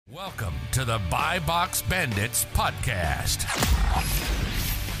Welcome to the Buy Box Bandits podcast.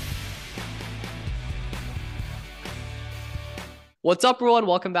 What's up, everyone?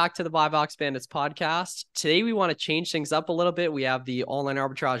 Welcome back to the Buy Box Bandits podcast. Today, we want to change things up a little bit. We have the online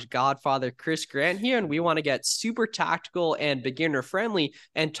arbitrage godfather, Chris Grant, here, and we want to get super tactical and beginner friendly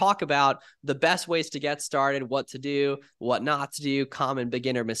and talk about the best ways to get started, what to do, what not to do, common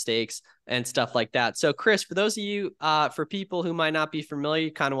beginner mistakes, and stuff like that. So, Chris, for those of you, for people who might not be familiar,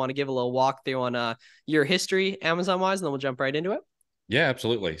 you kind of want to give a little walkthrough on your history, Amazon-wise, and then we'll jump right into it. Yeah,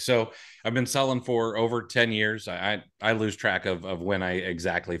 absolutely. So I've been selling for over 10 years. I lose track of when I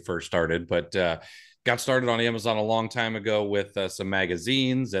exactly first started, but got started on Amazon a long time ago with some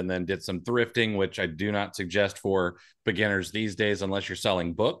magazines and then did some thrifting, which I do not suggest for beginners these days unless you're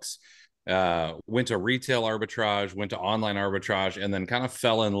selling books. Went to retail arbitrage, went to online arbitrage, and then kind of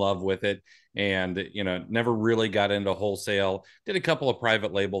fell in love with it. And, never really got into wholesale. Did a couple of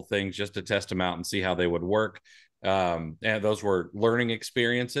private label things just to test them out and see how they would work. And those were learning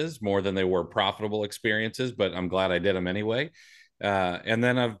experiences more than they were profitable experiences, but I'm glad I did them anyway. And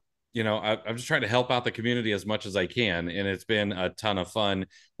then I've just trying to help out the community as much as I can. And it's been a ton of fun,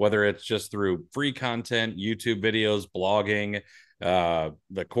 whether it's just through free content, YouTube videos, blogging,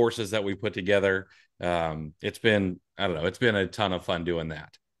 the courses that we put together. It's been a ton of fun doing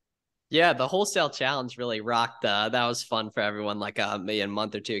that. Yeah, the wholesale challenge really rocked. That was fun for everyone. Like maybe a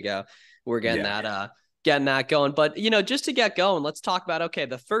month or two ago, we're getting that going. But, just to get going, let's talk about, okay,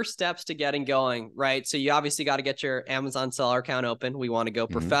 the first steps to getting going, right? So you obviously got to get your Amazon seller account open. We want to go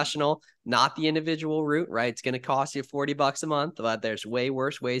professional, not the individual route, right? It's going to cost you $40 a month, but there's way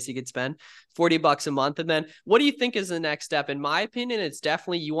worse ways you could spend $40 a month. And then what do you think is the next step? In my opinion, it's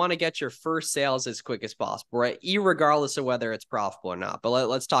definitely, you want to get your first sales as quick as possible, right? Irregardless of whether it's profitable or not. But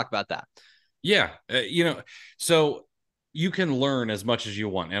let's talk about that. Yeah. So you can learn as much as you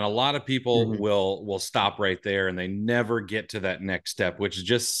want. And a lot of people will stop right there and they never get to that next step, which is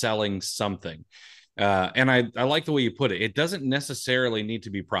just selling something. And I like the way you put it. It doesn't necessarily need to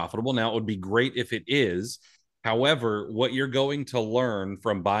be profitable. Now, it would be great if it is. However, what you're going to learn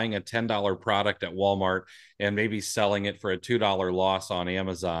from buying a $10 product at Walmart and maybe selling it for a $2 loss on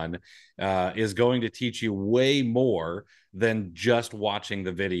Amazon is going to teach you way more than just watching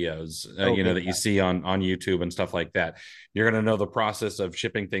the videos, that you see on YouTube and stuff like that. You're going to know the process of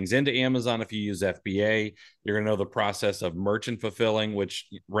shipping things into Amazon if you use FBA. You're going to know the process of merchant fulfilling, which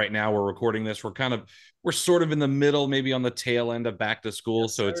right now we're recording this. We're sort of in the middle, maybe on the tail end of back to school.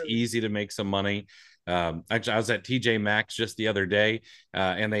 Yes, so it's easy to make some money. Actually, I was at TJ Maxx just the other day,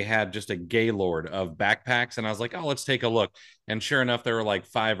 and they had just a gaylord of backpacks. And I was like, oh, let's take a look. And sure enough, there were like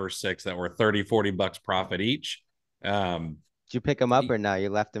 5 or 6 that were $30-$40 profit each. Did you pick them up or no?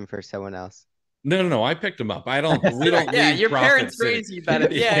 You left them for someone else? No. I picked them up. We don't yeah, need your parents raised you better.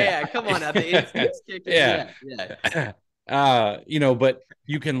 Yeah. Come on, it's kicking. Yeah. But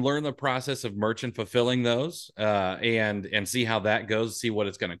you can learn the process of merchant fulfilling those and see how that goes, see what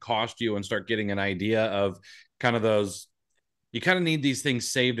it's going to cost you, and start getting an idea of kind of those. You kind of need these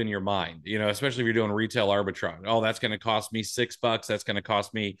things saved in your mind, especially if you're doing retail arbitrage. Oh, that's going to cost me $6. That's going to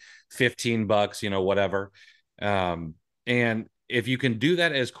cost me $15, whatever. And if you can do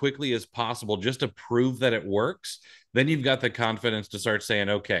that as quickly as possible, just to prove that it works, then you've got the confidence to start saying,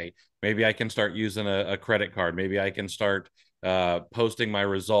 okay, maybe I can start using a credit card. Maybe I can start posting my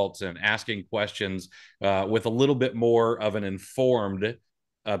results and asking questions with a little bit more of an informed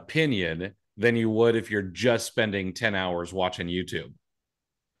opinion than you would if you're just spending 10 hours watching YouTube.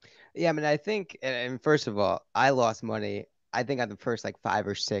 Yeah, I mean, I think, and first of all, I lost money, I think, on the first like 5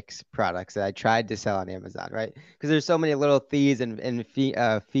 or 6 products that I tried to sell on Amazon, right? Because there's so many little fees and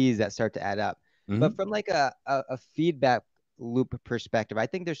fees that start to add up. But from like a feedback loop perspective, I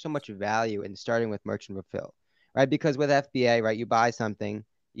think there's so much value in starting with merchant fulfill, right? Because with FBA, right, you buy something,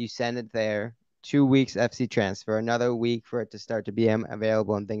 you send it there, 2 weeks FC transfer, another week for it to start to be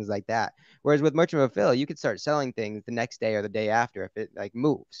available and things like that. Whereas with merchant fulfill, you could start selling things the next day or the day after if it like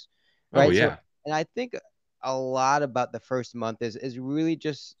moves, right? Oh, yeah. So, and I think a lot about the first month is really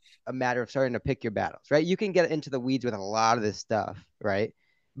just a matter of starting to pick your battles, right? You can get into the weeds with a lot of this stuff, right?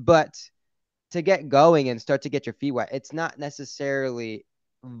 But to get going and start to get your feet wet, it's not necessarily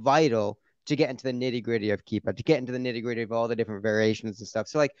vital to get into the nitty gritty of Keepa, to get into the nitty gritty of all the different variations and stuff.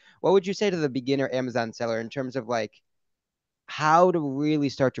 So like, what would you say to the beginner Amazon seller in terms of like how to really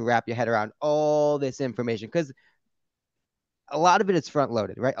start to wrap your head around all this information? Because a lot of it is front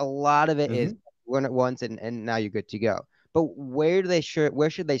loaded, right? A lot of it is learn it once and now you're good to go. But where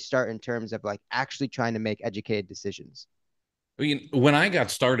should they start in terms of like actually trying to make educated decisions? I mean, when I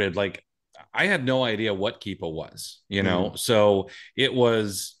got started, like I had no idea what Keepa was, Mm. So it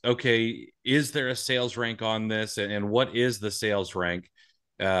was, okay, is there a sales rank on this? And what is the sales rank?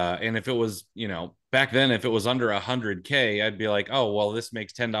 And if it was, back then, if it was under 100K, I'd be like, oh, well, this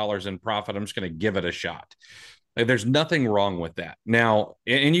makes $10 in profit. I'm just going to give it a shot. Like, there's nothing wrong with that. Now,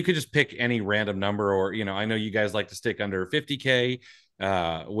 and you could just pick any random number, or, I know you guys like to stick under 50K,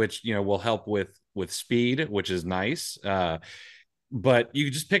 which, will help with speed, which is nice. But you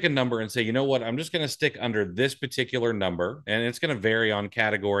just pick a number and say, you know what, I'm just going to stick under this particular number, and it's going to vary on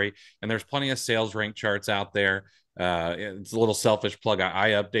category. And there's plenty of sales rank charts out there. It's a little selfish plug.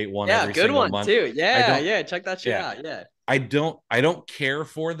 I update one Yeah, every good single one month. too. I Yeah, don't, yeah. Check that shit yeah, out. Yeah. I don't care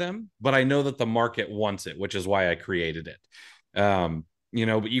for them, but I know that the market wants it, which is why I created it.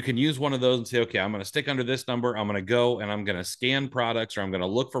 But you can use one of those and say, okay, I'm going to stick under this number. I'm going to go and I'm going to scan products, or I'm going to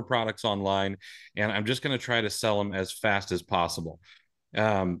look for products online, and I'm just going to try to sell them as fast as possible.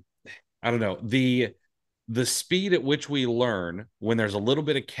 Um, I don't know, the speed at which we learn when there's a little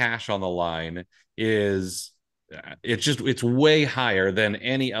bit of cash on the line is it's way higher than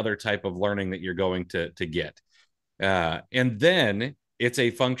any other type of learning that you're going to get. And then it's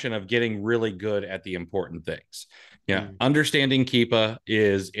a function of getting really good at the important things. Understanding Keepa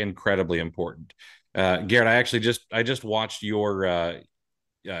is incredibly important. Garrett, I just watched your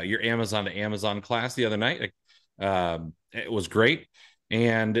Amazon to Amazon class the other night. It was great,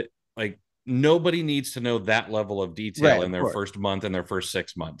 and like, nobody needs to know that level of detail Right, in of their course. first month and their first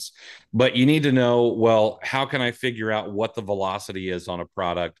 6 months. But you need to know, well, how can I figure out what the velocity is on a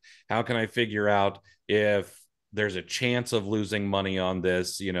product? How can I figure out if there's a chance of losing money on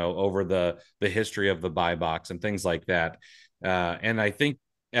this, over the history of the buy box and things like that. And I think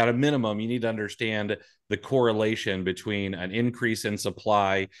at a minimum, you need to understand the correlation between an increase in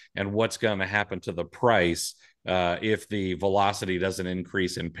supply and what's going to happen to the price if the velocity doesn't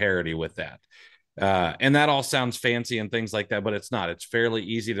increase in parity with that. And that all sounds fancy and things like that, but it's not. It's fairly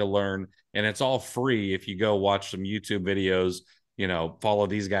easy to learn, and it's all free if you go watch some YouTube videos, follow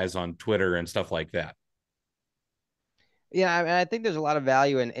these guys on Twitter and stuff like that. Yeah, I mean, I think there's a lot of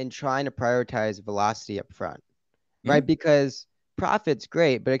value in trying to prioritize velocity up front, right? Mm-hmm. Because profit's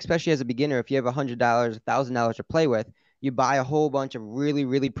great, but especially as a beginner, if you have $100, $1,000 to play with, you buy a whole bunch of really,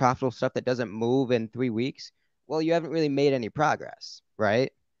 really profitable stuff that doesn't move in 3 weeks. Well, you haven't really made any progress,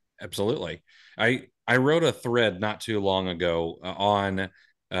 right? Absolutely. I wrote a thread not too long ago on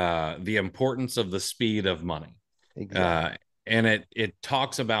the importance of the speed of money. Exactly. And it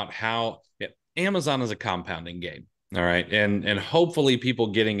talks about how Amazon is a compounding game. All right. And hopefully people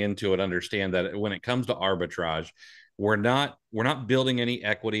getting into it understand that when it comes to arbitrage, we're not building any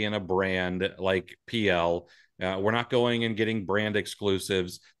equity in a brand like PL. We're not going and getting brand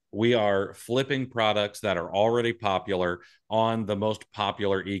exclusives. We are flipping products that are already popular on the most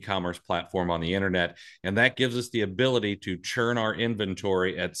popular e-commerce platform on the internet. And that gives us the ability to churn our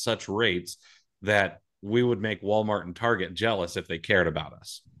inventory at such rates that we would make Walmart and Target jealous if they cared about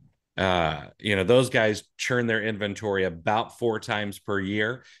us. Those guys churn their inventory about 4 times per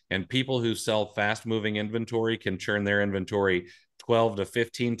year, and people who sell fast moving inventory can churn their inventory 12 to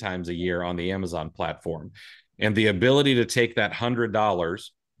 15 times a year on the Amazon platform. And the ability to take that $100,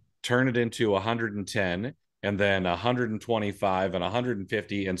 turn it into 110, and then 125 and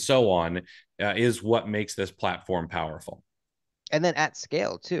 150 and so on, is what makes this platform powerful. And then at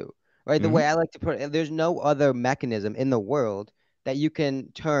scale too, right? The Mm-hmm. way I like to put it, there's no other mechanism in the world that you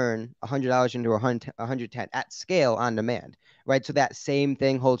can turn $100 into 110 at scale on demand, right? So that same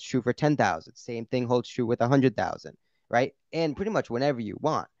thing holds true for 10,000. Same thing holds true with 100,000, right? And pretty much whenever you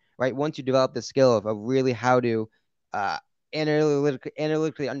want, right? Once you develop the skill of really how to uh,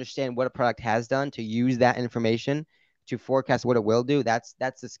 analytically understand what a product has done, to use that information to forecast what it will do, that's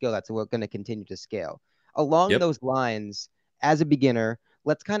the skill that's going to continue to scale. Along Yep. those lines, as a beginner,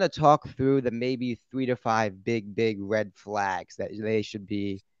 let's kind of talk through the maybe 3 to 5 big red flags that they should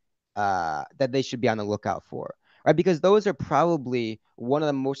be on the lookout for, right? Because those are probably one of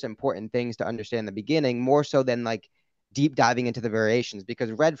the most important things to understand in the beginning, more so than like deep diving into the variations,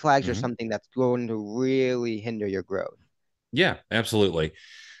 because red flags are Mm-hmm. something that's going to really hinder your growth. Yeah, absolutely.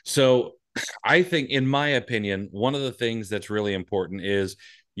 So I think, in my opinion, one of the things that's really important is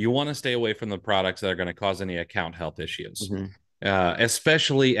you want to stay away from the products that are going to cause any account health issues, Mm-hmm.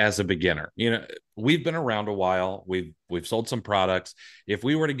 especially as a beginner. We've been around a while. We've sold some products. If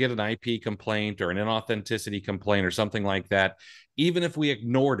we were to get an IP complaint or an inauthenticity complaint or something like that, even if we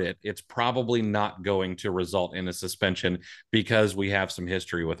ignored it, it's probably not going to result in a suspension because we have some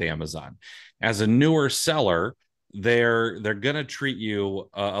history with Amazon. As a newer seller, they're going to treat you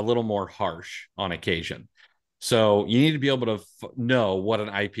a little more harsh on occasion. So you need to be able to know what an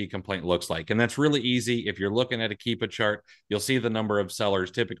IP complaint looks like. And that's really easy. If you're looking at a Keepa chart, you'll see the number of sellers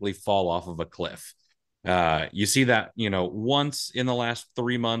typically fall off of a cliff. You see that, once in the last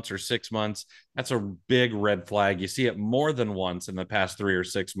 3 months or 6 months. That's a big red flag. You see it more than once in the past 3 or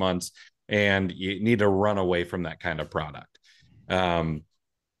 6 months, and you need to run away from that kind of product.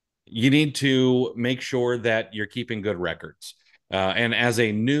 You need to make sure that you're keeping good records. And as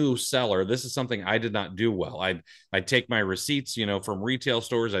a new seller, this is something I did not do well. I'd take my receipts, from retail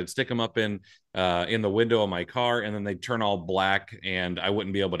stores. I'd stick them up in the window of my car, and then they'd turn all black, and I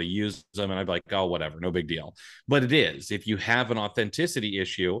wouldn't be able to use them. And I'd be like, oh, whatever, no big deal. But it is. If you have an authenticity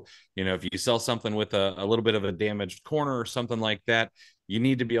issue, if you sell something with a little bit of a damaged corner or something like that, you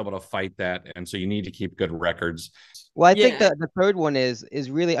need to be able to fight that. And so you need to keep good records. Well, I think the third one is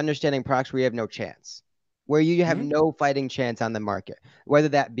really understanding products where you have no chance, where you have no fighting chance on the market, whether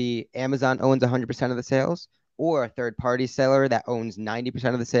that be Amazon owns 100% of the sales, or a third-party seller that owns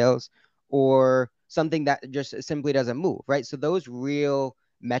 90% of the sales, or something that just simply doesn't move, right? So those real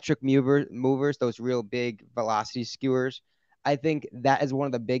metric movers, those real big velocity skewers, I think that is one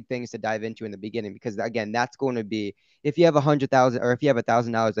of the big things to dive into in the beginning, because again, that's going to be, if you have 100,000 or if you have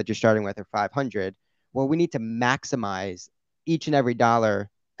 $1,000 that you're starting with, or 500, well, we need to maximize each and every dollar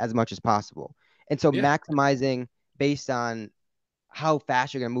as much as possible. And so maximizing based on how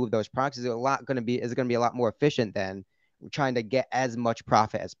fast you're going to move those products is going to be a lot more efficient than trying to get as much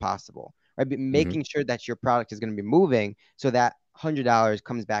profit as possible, right? But making sure that your product is going to be moving so that $100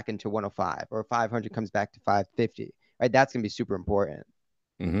 comes back into 105, or 500 comes back to 550, right? That's going to be super important.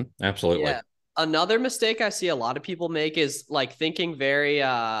 Absolutely. Yeah. Another mistake I see a lot of people make is like thinking very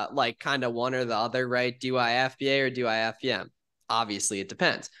like kind of one or the other, right? Do I FBA or do I FBM? Obviously, it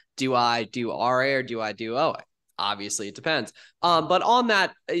depends. Do I do RA or do I do OA? Obviously, it depends. But on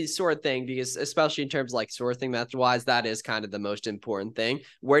that sort of thing, because especially in terms of like sourcing method wise, that is kind of the most important thing.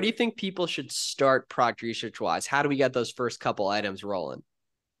 Where do you think people should start product research wise? How do we get those first couple items rolling?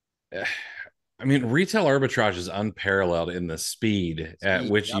 I mean, retail arbitrage is unparalleled in the speed at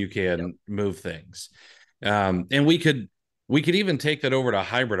which you can move things. And we could even take that over to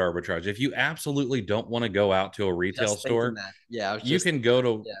hybrid arbitrage. If you absolutely don't want to go out to a retail store, you can go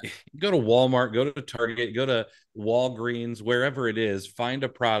to Walmart, go to Target, go to Walgreens, wherever it is, find a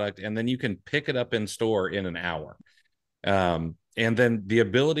product, and then you can pick it up in store in an hour. And then the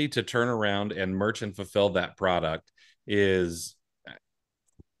ability to turn around and merchant fulfill that product is,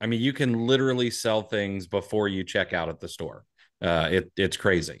 I mean, you can literally sell things before you check out at the store. It's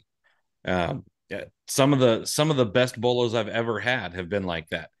crazy. Some of the best bolos I've ever had have been like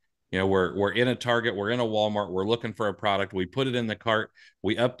that. We're in a Target, we're in a Walmart, we're looking for a product, we put it in the cart,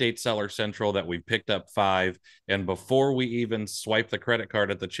 we update Seller Central that we've picked up 5, and before we even swipe the credit card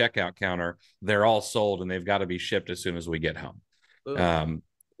at the checkout counter, they're all sold and they've got to be shipped as soon as we get home.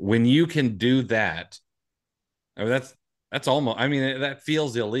 When you can do that, I mean, that's almost, I mean, that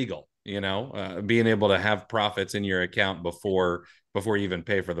feels illegal, being able to have profits in your account before you even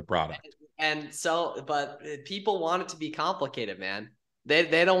pay for the product. And so, but people want it to be complicated, man.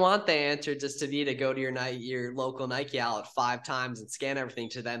 They don't want the answer just to be to go to your local Nike outlet 5 times and scan everything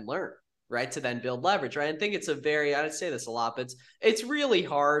to then learn, right? To then build leverage, right? I think it's I'd say this a lot, but it's really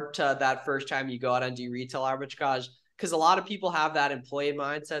hard to that first time you go out and do retail arbitrage, because a lot of people have that employee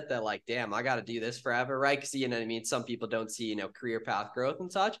mindset that like, damn, I got to do this forever, right? Because you know what I mean? Some people don't see, career path growth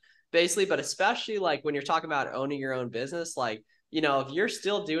and such, basically, but especially like when you're talking about owning your own business, like, if you're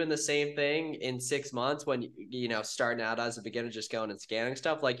still doing the same thing in 6 months when, starting out as a beginner, just going and scanning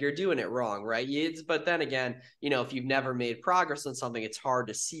stuff, like you're doing it wrong, right? But then again, if you've never made progress on something, it's hard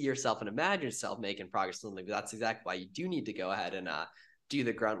to see yourself and imagine yourself making progress on something. But that's exactly why you do need to go ahead and do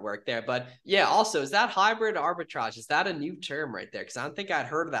the grunt work there. But yeah, also, is that hybrid arbitrage? Is that a new term right there? Because I don't think I'd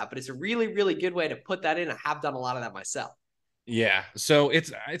heard of that, but it's a really, really good way to put that in. I have done a lot of that myself. Yeah, so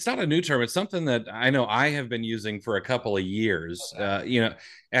it's not a new term. It's something that I know I have been using for a couple of years. Okay.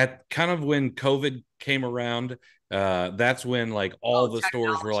 At kind of when COVID came around, that's when like all the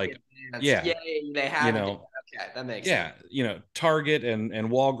stores were like, yeah, they had okay, that makes sense. Target and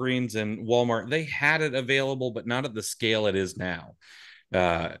Walgreens and Walmart, they had it available, but not at the scale it is now.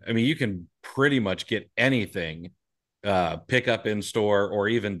 I mean, you can pretty much get anything pick up in store or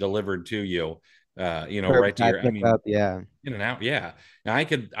even delivered to you. Right to your, in and out. Yeah. Now I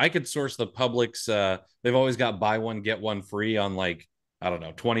could source the Publix. They've always got buy one, get one free on like, I don't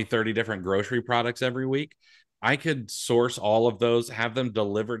know, 20, 30 different grocery products every week. I could source all of those, have them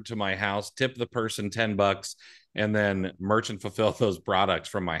delivered to my house, tip the person $10, and then merchant fulfill those products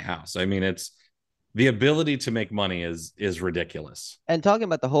from my house. I mean, the ability to make money is ridiculous. And talking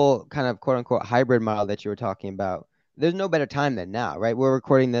about the whole kind of quote unquote hybrid model that you were talking about, there's no better time than now, right? We're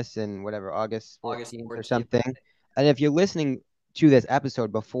recording this in whatever, August August 14th or 14th. something. And if you're listening to this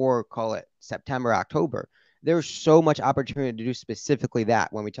episode before, call it September, October, there's so much opportunity to do specifically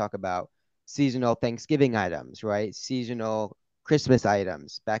that when we talk about seasonal Thanksgiving items, right? Seasonal Christmas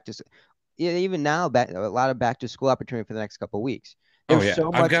items, back to even now, a lot of back to school opportunity for the next couple of weeks. Oh There's yeah,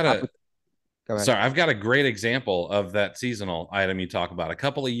 so much. Sorry, I've got a great example of that seasonal item you talk about. A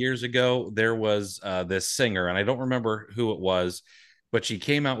couple of years ago, there was this singer, and I don't remember who it was, but she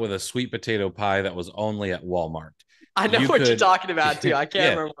came out with a sweet potato pie that was only at Walmart. I know what you're talking about too. I can't Yeah.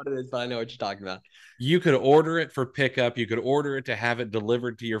 remember what it is, but I know what you're talking about. You could order it for pickup. You could order it to have it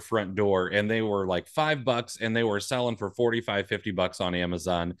delivered to your front door. And they were like $5 and they were selling for 45, $50 on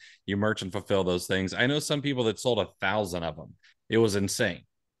Amazon. You merch and fulfill those things. I know some people that sold 1,000 of them. It was insane.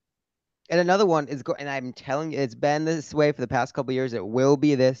 And another one is and I'm telling you, it's been this way for the past couple of years. It will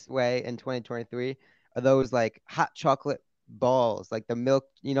be this way in 2023. Are those like hot chocolate balls, like the milk,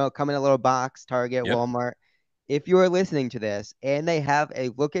 come in a little box, Target, Yep. Walmart. If you are listening to this and they have a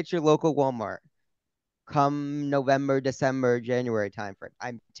look at your local Walmart come November, December, January timeframe,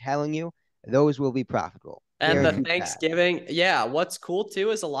 I'm telling you, those will be profitable. And the Thanksgiving, yeah. What's cool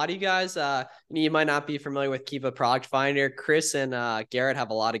too is a lot of you guys, you might not be familiar with Keep a Product Finder. Chris and Garrett have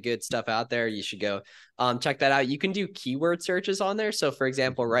a lot of good stuff out there. You should go check that out. You can do keyword searches on there. So for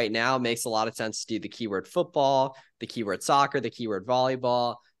example, right now it makes a lot of sense to do the keyword football, the keyword soccer, the keyword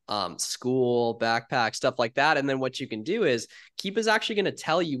volleyball, school, backpack, stuff like that. And then what you can do is Keep is actually going to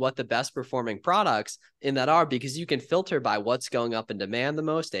tell you what the best performing products in that are, because you can filter by what's going up in demand the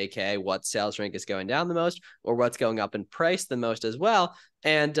most, aka what sales rank is going down the most, or what's going up in price the most as well.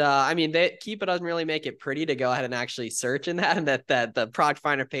 And I mean, Keep it doesn't really make it pretty to go ahead and actually search in that, and that the product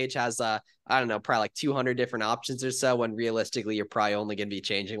finder page has I don't know, probably like 200 different options or so, when realistically you're probably only going to be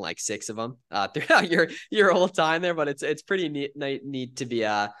changing like 6 of them throughout your whole time there. But it's pretty neat to be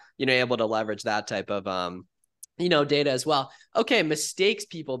able to leverage that type of data as well. Okay, mistakes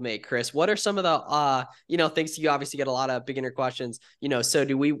people make, Chris. What are some of the things? You obviously get a lot of beginner questions. So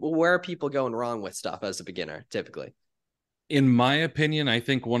where are people going wrong with stuff as a beginner typically? In my opinion, I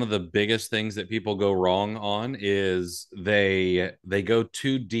think one of the biggest things that people go wrong on is they go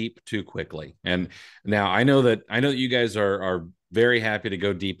too deep too quickly. And now I know that you guys are very happy to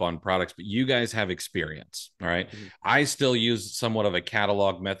go deep on products, but you guys have experience. All right. Mm-hmm. I still use somewhat of a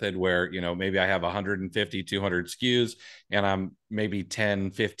catalog method where, maybe I have 150, 200 SKUs and I'm maybe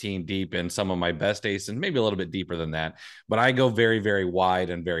 10, 15 deep in some of my best ACEs, and maybe a little bit deeper than that, but I go very, very wide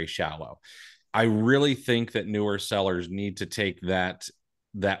and very shallow. I really think that newer sellers need to take that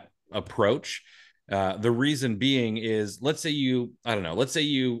approach. The reason being is, let's say you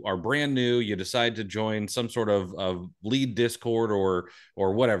are brand new, you decide to join some sort of lead Discord or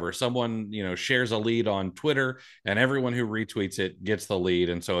whatever. Someone, shares a lead on Twitter and everyone who retweets it gets the lead.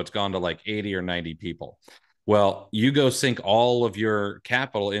 And so it's gone to like 80 or 90 people. Well, you go sink all of your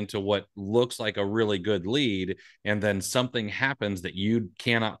capital into what looks like a really good lead, and then something happens that you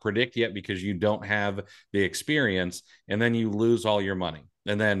cannot predict yet because you don't have the experience, and then you lose all your money.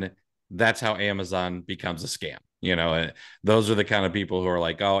 And then that's how Amazon becomes a scam. Those are the kind of people who are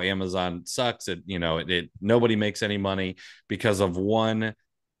like, oh, Amazon sucks. Nobody makes any money because of one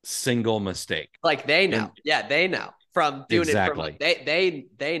single mistake. Like they know. Yeah, they know. From doing exactly. it from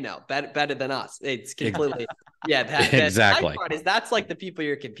they know better than us. It's completely exactly. The part is that's like the people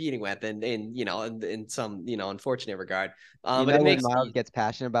you're competing with, and in some unfortunate regard. But it makes when Miles gets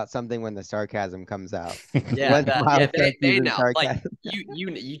passionate about something when the sarcasm comes out. Yeah, they know. Like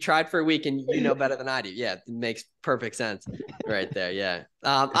you tried for a week and you know better than I do. Yeah, it makes perfect sense right there. Yeah.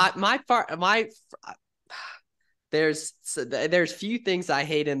 There's few things I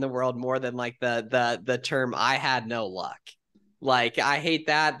hate in the world more than like the term "I had no luck." Like I hate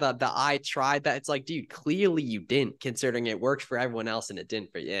that the I tried that. It's like, dude, clearly you didn't, considering it worked for everyone else and it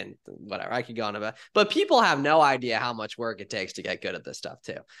didn't for you. And whatever, I could go on about. But people have no idea how much work it takes to get good at this stuff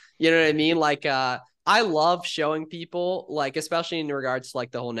too. You know what I mean? Like I love showing people, like especially in regards to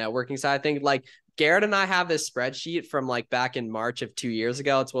like the whole networking side of things. Like Garrett and I have this spreadsheet from like back in March of 2 years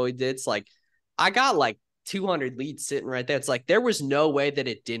ago. It's what we did. It's like I got like 200 leads sitting right there. It's like there was no way that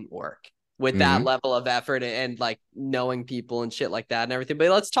it didn't work with that level of effort and like knowing people and shit like that and everything. But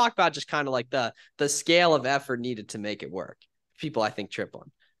let's talk about just kind of like the scale of effort needed to make it work. People I think trip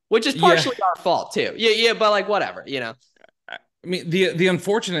on, which is partially our fault too. Yeah, but like whatever, I mean, the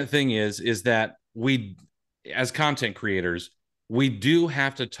unfortunate thing is that we, as content creators, we do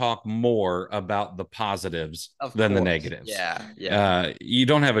have to talk more about the positives than the negatives. Yeah. You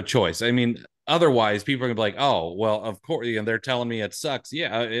don't have a choice. I mean, otherwise people are gonna be like, oh, well, of course, they're telling me it sucks.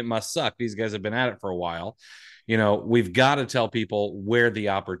 Yeah, it must suck. These guys have been at it for a while. We've got to tell people where the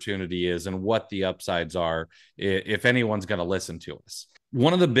opportunity is and what the upsides are if anyone's going to listen to us.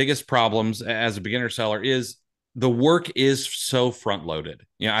 One of the biggest problems as a beginner seller is the work is so front loaded.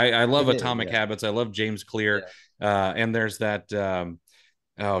 I love Atomic Habits. I llove James Clear. And there's that,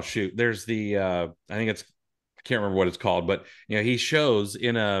 oh shoot, there's the, I think I can't remember what it's called, but he shows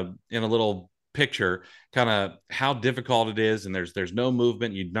in a little picture kind of how difficult it is, and there's no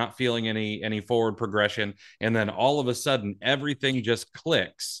movement, you're not feeling any forward progression, and then all of a sudden everything just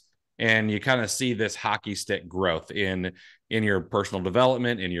clicks, and you kind of see this hockey stick growth in your personal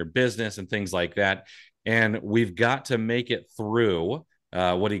development, in your business, and things like that. And we've got to make it through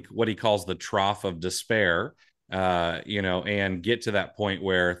what he calls the trough of despair, and get to that point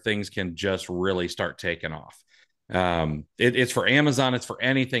where things can just really start taking off. It's for Amazon, it's for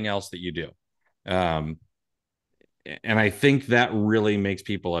anything else that you do. And I think that really makes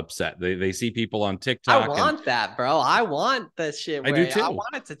people upset. They see people on TikTok. I want that, bro. I want this shit. I do too. I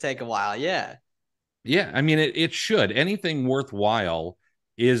want it to take a while. Yeah. Yeah. I mean, it should. Anything worthwhile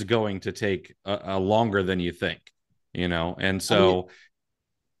is going to take a longer than you think, and so,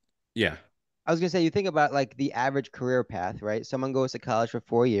 yeah. I was gonna say, you think about like the average career path, right? Someone goes to college for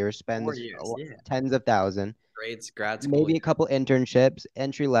 4 years, spends tens of thousands, grad school, maybe a couple internships,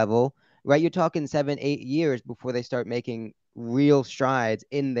 entry level, right? You're talking 7, 8 years before they start making real strides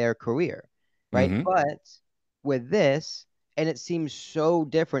in their career, right? Mm-hmm. But with this, and it seems so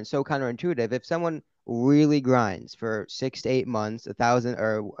different, so counterintuitive. If someone really grinds for 6 to 8 months, 1,000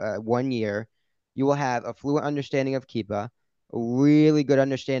 or 1 year, you will have a fluent understanding of Keepa, a really good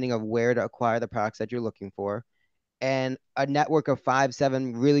understanding of where to acquire the products that you're looking for, and a network of 5,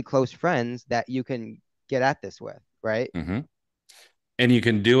 7 really close friends that you can get at this with, right? Mm-hmm. And you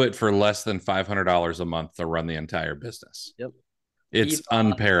can do it for less than $500 a month to run the entire business. Yep. It's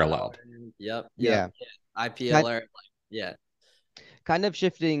unparalleled. Yep. Yeah. IP alert. Yeah. Kind of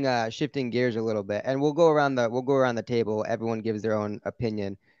shifting gears a little bit, and we'll go around the table. Everyone gives their own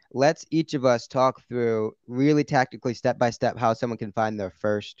opinion. Let's each of us talk through really tactically, step by step, how someone can find their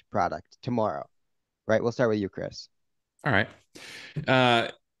first product tomorrow. Right? We'll start with you, Chris. All right.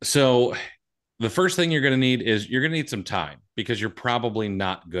 So the first thing you're going to need some time, because you're probably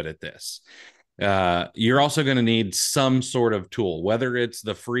not good at this. You're also going to need some sort of tool, whether it's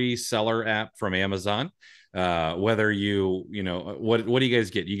the free seller app from Amazon, whether what do you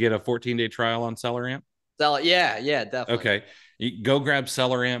guys get? You get a 14-day trial on Seller Amp? Yeah, definitely. Okay. You go grab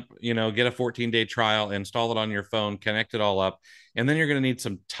Seller Amp, get a 14-day trial, install it on your phone, connect it all up, and then you're going to need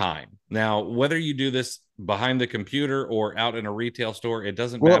some time. Now, whether you do this behind the computer or out in a retail store, it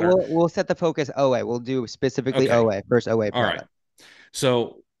doesn't matter. We'll set the focus OA. We'll do specifically OA, first OA product. All right.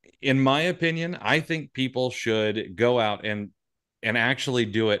 So in my opinion, I think people should go out and actually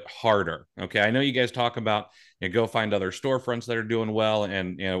do it harder. Okay. I know you guys talk about, go find other storefronts that are doing well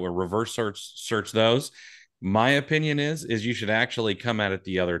and, reverse search those. My opinion is you should actually come at it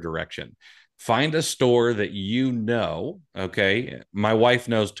the other direction. Find a store that okay. My wife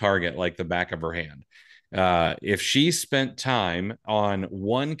knows Target like the back of her hand. If she spent time on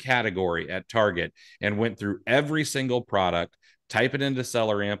one category at Target and went through every single product, type it into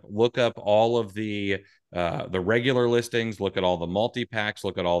Seller Amp, look up all of the regular listings, look at all the multi-packs,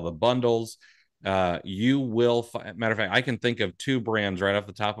 look at all the bundles, you will matter of fact, I can think of 2 brands right off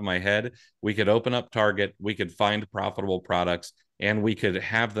the top of my head. We could open up Target, we could find profitable products, and we could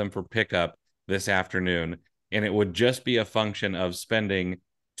have them for pickup this afternoon. And it would just be a function of spending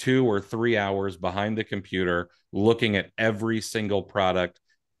 2 or 3 hours behind the computer, looking at every single product,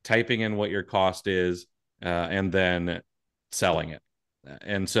 typing in what your cost is, and then selling it.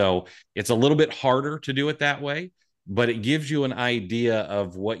 And so it's a little bit harder to do it that way, but it gives you an idea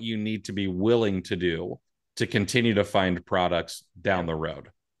of what you need to be willing to do to continue to find products down the road.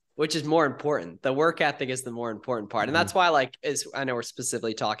 Which is more important. The work ethic is the more important part. And that's why, I know we're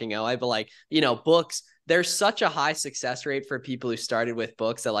specifically talking OA, but books, there's such a high success rate for people who started with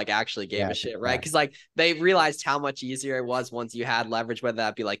books that actually gave a shit, right? Because they realized how much easier it was once you had leverage, whether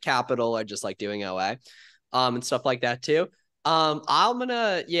that be capital or just doing OA, and stuff like that too. I'm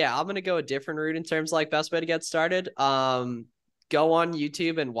gonna go a different route in terms of best way to get started. Go on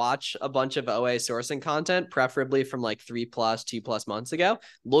YouTube and watch a bunch of OA sourcing content, preferably from 3+, 2+ months ago.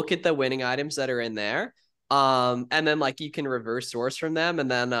 Look at the winning items that are in there. And then you can reverse source from them.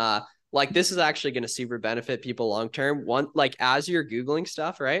 And then this is actually going to super benefit people long term. One, as you're Googling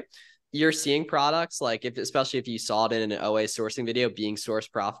stuff, right? You're seeing products especially if you saw it in an OA sourcing video being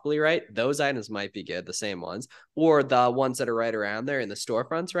sourced profitably, right? Those items might be good, the same ones, or the ones that are right around there in the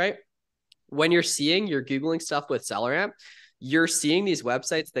storefronts, right? when you're Googling stuff with SellerAmp, you're seeing these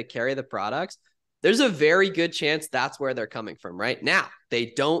websites that carry the products. There's a very good chance that's where they're coming from right now.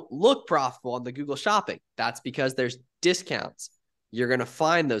 They don't look profitable on the Google Shopping. That's because there's discounts. You're going to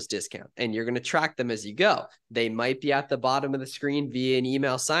find those discounts and you're going to track them as you go. They might be at the bottom of the screen via an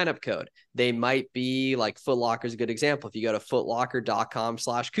email signup code. They might be like Foot Locker is a good example. If you go to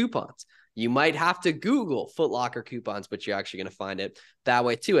footlocker.com/coupons, you might have to Google Foot Locker coupons, but you're actually going to find it that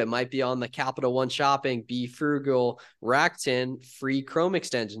way too. It might be on the Capital One Shopping, Be Frugal, Rakuten free Chrome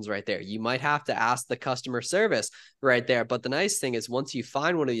extensions right there. You might have to ask the customer service right there. But the nice thing is once you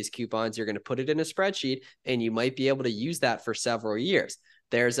find one of these coupons, you're going to put it in a spreadsheet and you might be able to use that for several years.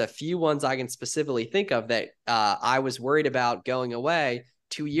 There's a few ones I can specifically think of that I was worried about going away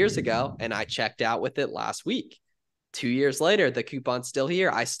 2 years ago, and I checked out with it last week. 2 years later, the coupon's still here.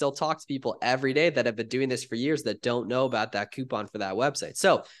 I still talk to people every day that have been doing this for years that don't know about that coupon for that website.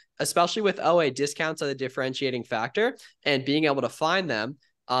 So especially with OA, discounts are the differentiating factor, and being able to find them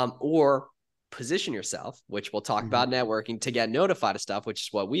or position yourself, which we'll talk about networking to get notified of stuff, which is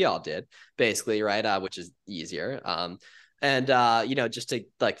what we all did basically, right? Which is easier. Just to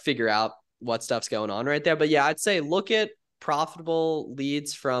like figure out what stuff's going on right there. But yeah, I'd say look at profitable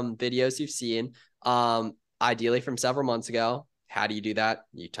leads from videos you've seen. Ideally from several months ago. How do you do that?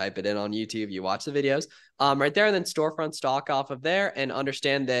 You type it in on YouTube, you watch the videos right there, and then storefront stock off of there, and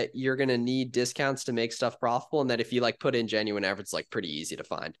understand that you're going to need discounts to make stuff profitable. And that if you like put in genuine efforts, like pretty easy to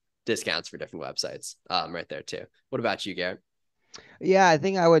find discounts for different websites right there too. What about you, Garrett? Yeah, I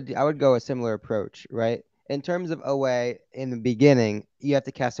think I would go a similar approach, right? In terms of OA, in the beginning, you have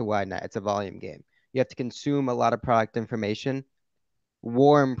to cast a wide net. It's a volume game. You have to consume a lot of product information,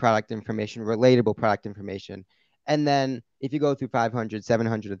 warm product information, relatable product information. And then if you go through 500,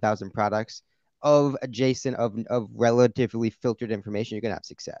 700, 1,000 products of adjacent, of relatively filtered information, you're going to have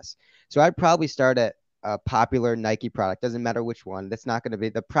success. So I'd probably start at a popular Nike product. Doesn't matter which one. That's not going to be,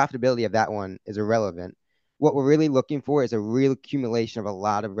 the profitability of that one is irrelevant. What we're really looking for is a real accumulation of a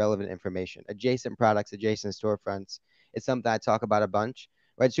lot of relevant information. Adjacent products, adjacent storefronts. It's something I talk about a bunch,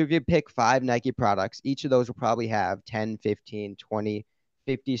 right? So if you pick 5 Nike products, each of those will probably have 10, 15, 20,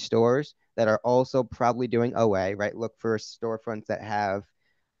 50 stores that are also probably doing OA, right? Look for storefronts that have a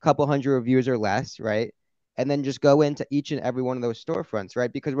couple hundred reviews or less, right? And then just go into each and every one of those storefronts,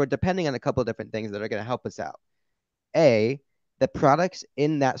 right? Because we're depending on a couple of different things that are going to help us out. A, the products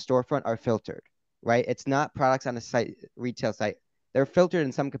in that storefront are filtered, right? It's not products on a site, retail site. They're filtered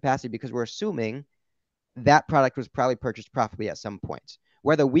in some capacity because we're assuming that product was probably purchased profitably at some point.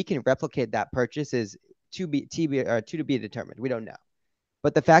 Whether we can replicate that purchase is to be determined. We don't know.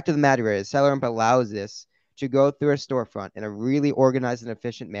 But the fact of the matter is, SellerAmp allows this to go through a storefront in a really organized and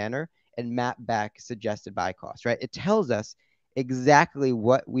efficient manner and map back suggested buy costs, right? It tells us exactly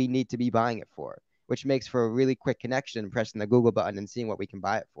what we need to be buying it for, which makes for a really quick connection, pressing the Google button and seeing what we can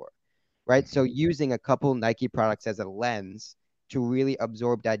buy it for, right? So using a couple Nike products as a lens to really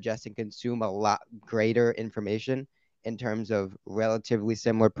absorb, digest, and consume a lot greater information in terms of relatively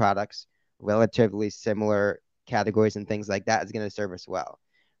similar products, relatively similar categories and things like that is going to serve us well,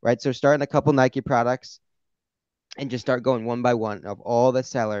 right? So starting a couple Nike products and just start going one by one of all the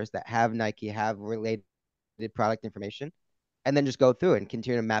sellers that have Nike, have related product information, and then just go through it and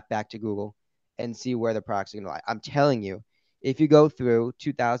continue to map back to Google and see where the products are going to lie. I'm telling you, if you go through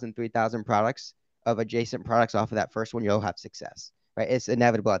 2,000, 3,000 products of adjacent products off of that first one, you'll have success, right? It's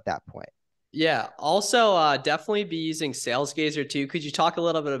inevitable at that point. Yeah. Also, definitely be using SalesGazer too. Could you talk a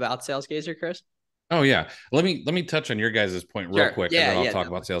little bit about SalesGazer, Chris? Oh yeah. Let me touch on your guys' point real quick, and then I'll talk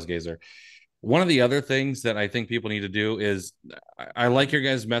about SalesGazer. One of the other things that I think people need to do is, I like your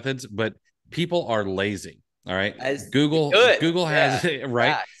guys' methods, but people are lazy. All right. Google has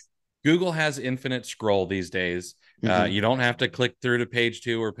right. Facts. Google has infinite scroll these days. You don't have to click through to page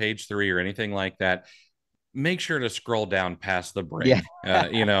 2 or page 3 or anything like that. Make sure to scroll down past the break.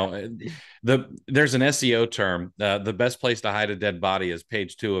 There's an SEO term. The best place to hide a dead body is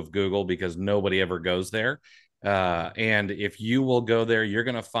page 2 of Google, because nobody ever goes there. And if you will go there, you're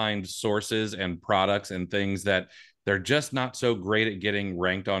going to find sources and products and things that they're just not so great at getting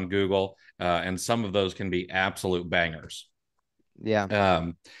ranked on Google. And some of those can be absolute bangers.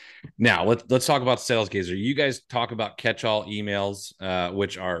 Yeah. Now let's talk about SalesGazer. You guys talk about catch-all emails,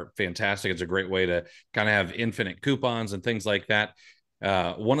 which are fantastic. It's a great way to kind of have infinite coupons and things like that.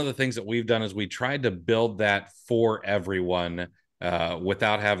 One of the things that we've done is we tried to build that for everyone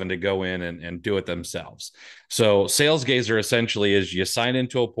without having to go in and do it themselves. So SalesGazer essentially is you sign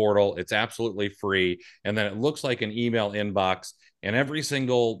into a portal. It's absolutely free. And then it looks like an email inbox. And every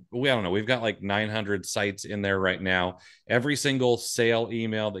single, I don't know, we've got like 900 sites in there right now. Every single sale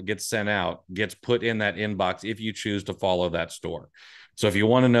email that gets sent out gets put in that inbox if you choose to follow that store. So if you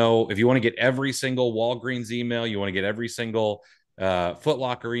want to know, if you want to get every single Walgreens email, you want to get every single Foot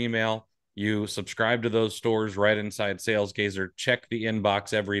Locker email, you subscribe to those stores right inside SalesGazer, check the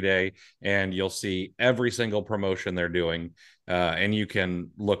inbox every day, and you'll see every single promotion they're doing. And you can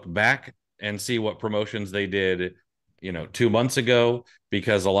look back and see what promotions they did 2 months ago,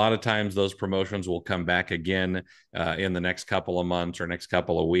 because a lot of times those promotions will come back again in the next couple of months or next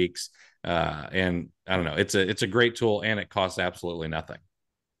couple of weeks. And I don't know, it's a great tool, and it costs absolutely nothing.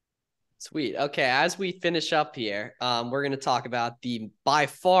 Sweet. Okay, as we finish up here, we're going to talk about the by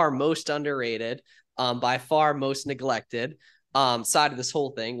far most underrated, by far most neglected side of this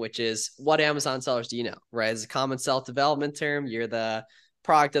whole thing, which is what Amazon sellers do you know, right? It's a common self-development term. You're the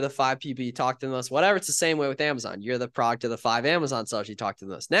product of the 5 people you talk to the most, whatever. It's the same way with Amazon. You're the product of the 5 Amazon sellers you talk to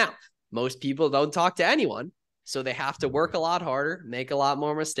the most. Now, most people don't talk to anyone, so they have to work a lot harder, make a lot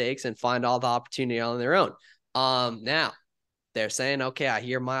more mistakes, and find all the opportunity on their own. Now they're saying, okay, I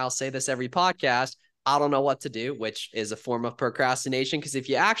hear Miles say this every podcast. I don't know what to do, which is a form of procrastination, because if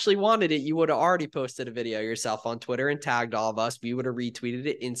you actually wanted it, you would have already posted a video yourself on Twitter and tagged all of us. We would have retweeted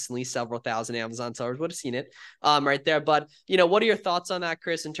it instantly. Several thousand Amazon sellers would have seen it right there. But, what are your thoughts on that,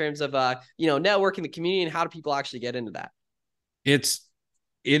 Chris, in terms of, networking the community, and how do people actually get into that? It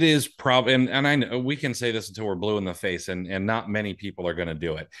is probably, and I know we can say this until we're blue in the face, and not many people are going to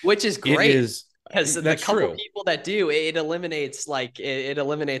do it. Which is great. It is. Because the couple people that do, it eliminates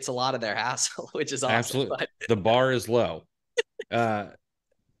a lot of their hassle, which is awesome. Absolutely. But the bar is low.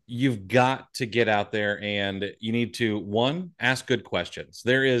 You've got to get out there, and you need to, one, ask good questions.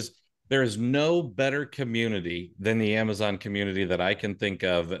 There is no better community than the Amazon community that I can think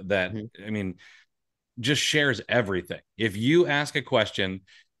of that, I mean, just shares everything. If you ask a question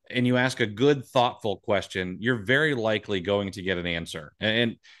and you ask a good, thoughtful question, you're very likely going to get an answer.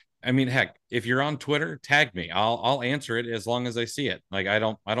 And I mean, heck, if you're on Twitter, tag me. I'll answer it as long as I see it. Like, I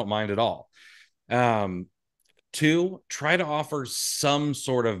don't mind at all. 2, try to offer some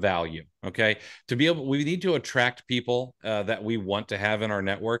sort of value. Okay. We need to attract people that we want to have in our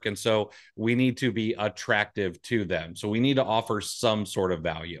network. And so we need to be attractive to them. So we need to offer some sort of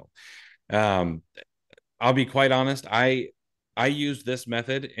value. I'll be quite honest. I used this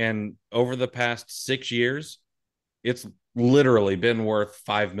method, and over the past 6 years, it's literally been worth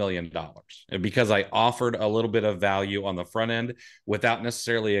 $5 million, because I offered a little bit of value on the front end without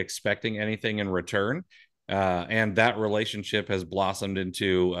necessarily expecting anything in return. And that relationship has blossomed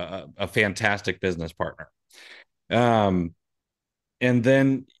into a fantastic business partner. And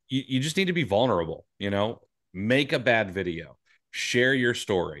then you just need to be vulnerable, make a bad video, share your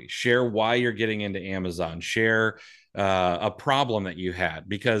story, share why you're getting into Amazon, share a problem that you had,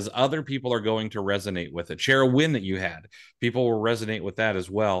 because other people are going to resonate with it. Share a win that you had. People will resonate with that as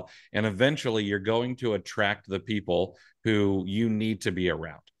well. And eventually you're going to attract the people who you need to be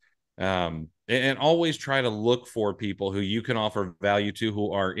around. And always try to look for people who you can offer value to,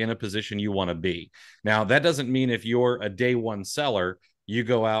 who are in a position you want to be. Now, that doesn't mean if you're a day one seller, you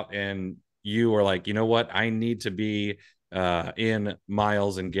go out and you are like, you know what, I need to be in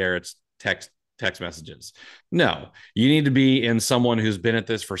Miles and Garrett's text messages. No, you need to be in someone who's been at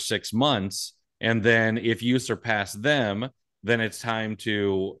this for 6 months. And then if you surpass them, then it's time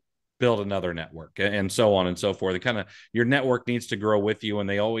to build another network, and so on and so forth. Your network needs to grow with you, and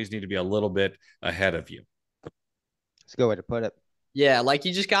they always need to be a little bit ahead of you. That's a good way to put it. Yeah, like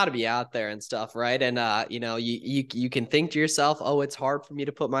you just got to be out there and stuff, right? And you can think to yourself, oh, it's hard for me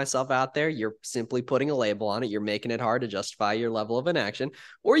to put myself out there. You're simply putting a label on it. You're making it hard to justify your level of inaction,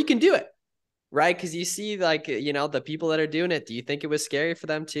 or you can do it. Right. Because you see, the people that are doing it, do you think it was scary for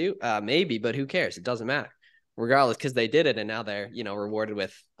them too? Maybe, but who cares? It doesn't matter regardless, because they did it. And now they're, rewarded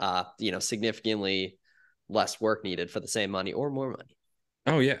with, significantly less work needed for the same money or more money.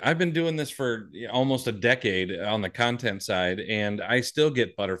 Oh, yeah. I've been doing this for almost a decade on the content side, and I still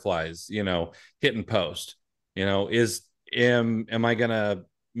get butterflies, hit and post. Am I going to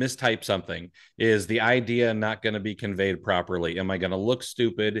mistype something? Is the idea not going to be conveyed properly? Am I going to look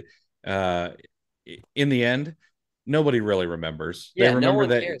stupid? In the end, nobody really remembers. Yeah, they remember no one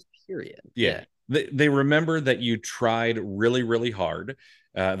that cares, period. Yeah. They remember that you tried really, really hard.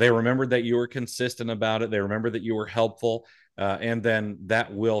 They remember that you were consistent about it. They remember that you were helpful. And then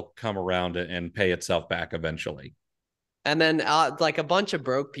that will come around and pay itself back eventually. And then a bunch of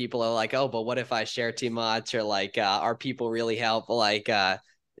broke people are like, oh, but what if I share too much? Or are people really helpful? Just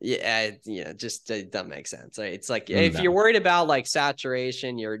it doesn't make sense. Right? It's like, if you're worried about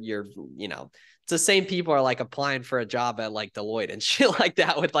saturation, you're the same people are like applying for a job at like Deloitte and shit like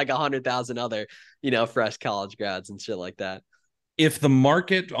that with like 100,000 other, fresh college grads and shit like that. If the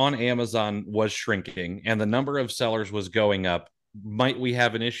market on Amazon was shrinking and the number of sellers was going up, might we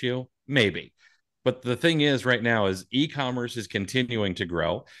have an issue? Maybe. But the thing is right now is e-commerce is continuing to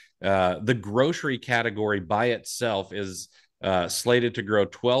grow. The grocery category by itself is slated to grow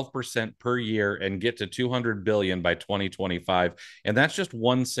 12% per year and get to 200 billion by 2025. And that's just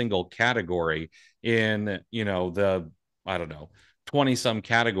one single category in, the, I don't know, 20 some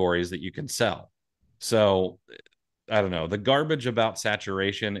categories that you can sell. So I don't know. The garbage about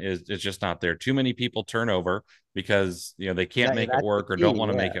saturation is just not there. Too many people turn over because they can't make it work or don't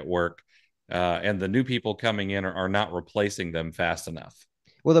want to make it work. And the new people coming in are not replacing them fast enough.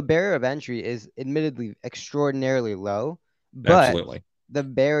 Well, the barrier of entry is admittedly extraordinarily low, but Absolutely. the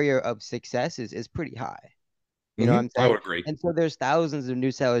barrier of success is pretty high. You know what I'm saying? I would agree. And so there's thousands of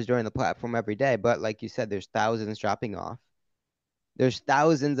new sellers joining the platform every day, but like you said, there's thousands dropping off. There's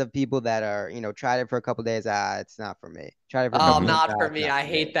thousands of people that are, tried it for a couple days. It's not for me. Tried it for a couple days. Not for me. I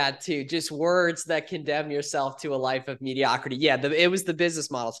hate that too. Just words that condemn yourself to a life of mediocrity. Yeah, it was the business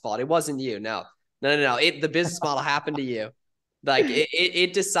model's fault. It wasn't you. No. The business model happened to you. Like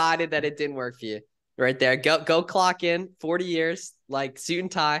it decided that it didn't work for you. Right there. Go clock in 40 years, like suit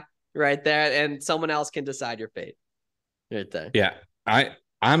and tie right there, and someone else can decide your fate. Right there. Yeah.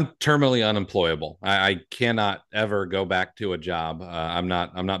 I'm terminally unemployable. I cannot ever go back to a job. I'm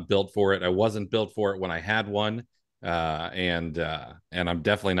not built for it. I wasn't built for it when I had one, and I'm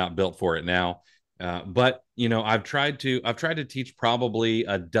definitely not built for it now. But I've tried to teach probably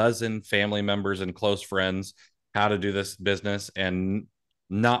a dozen family members and close friends how to do this business, and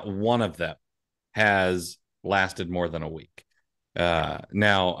not one of them has lasted more than a week.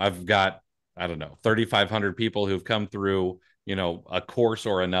 Now I've got, I don't know, 3,500 people who've come through a course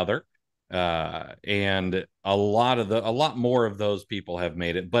or another, and a lot more of those people have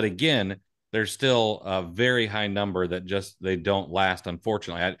made it. But again, there's still a very high number that they don't last,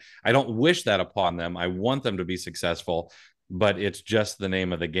 unfortunately. I don't wish that upon them. I want them to be successful, but it's just the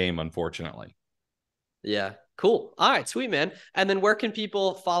name of the game, unfortunately. Yeah, cool. All right, sweet, man. And then where can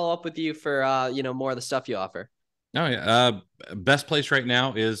people follow up with you for more of the stuff you offer? Oh yeah, best place right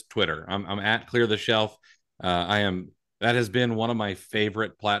now is Twitter. I'm at Clear the Shelf. That has been one of my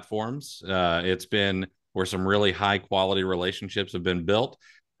favorite platforms. It's been where some really high quality relationships have been built.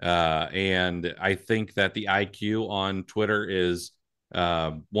 And I think that the IQ on Twitter is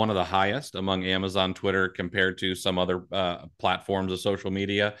one of the highest among Amazon Twitter compared to some other platforms of social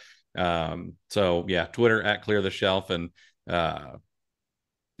media. So yeah, Twitter at Clear the Shelf, and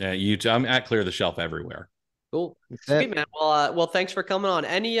YouTube. I'm at Clear the Shelf everywhere. Cool. Sweet, man. Well, thanks for coming on.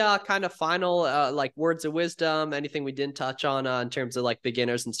 Any kind of final like words of wisdom, anything we didn't touch on in terms of like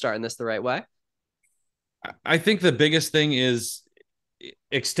beginners and starting this the right way? I think the biggest thing is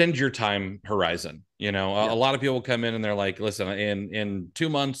extend your time horizon. A lot of people come in and they're like, listen, in 2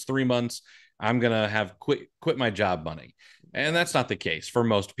 months, 3 months, I'm going to have quit my job money. And that's not the case for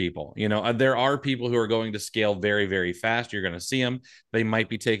most people. There are people who are going to scale very, very fast. You're going to see them. They might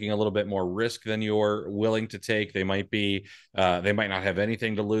be taking a little bit more risk than you're willing to take. They might not have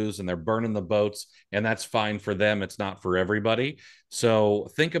anything to lose, and they're burning the boats, and that's fine for them. It's not for everybody. So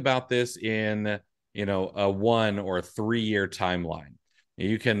think about this in, a 1 or 3 year timeline.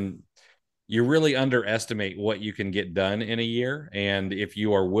 You really underestimate what you can get done in a year. And if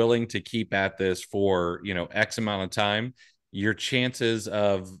you are willing to keep at this for, X amount of time, your chances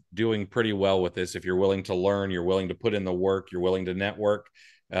of doing pretty well with this, if you're willing to learn, you're willing to put in the work, you're willing to network,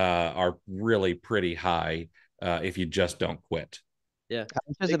 are really pretty high if you just don't quit. Yeah.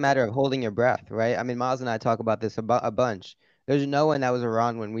 It's just a matter of holding your breath, right? I mean, Miles and I talk about this a bunch. There's no one that was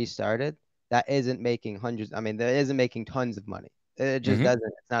around when we started that isn't making hundreds. I mean, that isn't making tons of money. It just doesn't.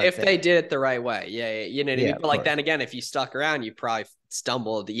 It's not if they did it the right way. Yeah. You know what I mean? But like, then again, if you stuck around, you probably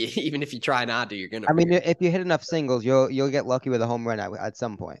stumbled. Even if you try not to, you're going to. I mean, if you hit enough singles, you'll get lucky with a home run at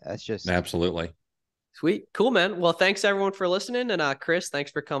some point. That's just. Absolutely. Sweet. Cool, man. Well, thanks everyone for listening. And Chris,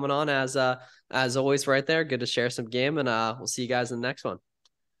 thanks for coming on as always right there. Good to share some game, and we'll see you guys in the next one.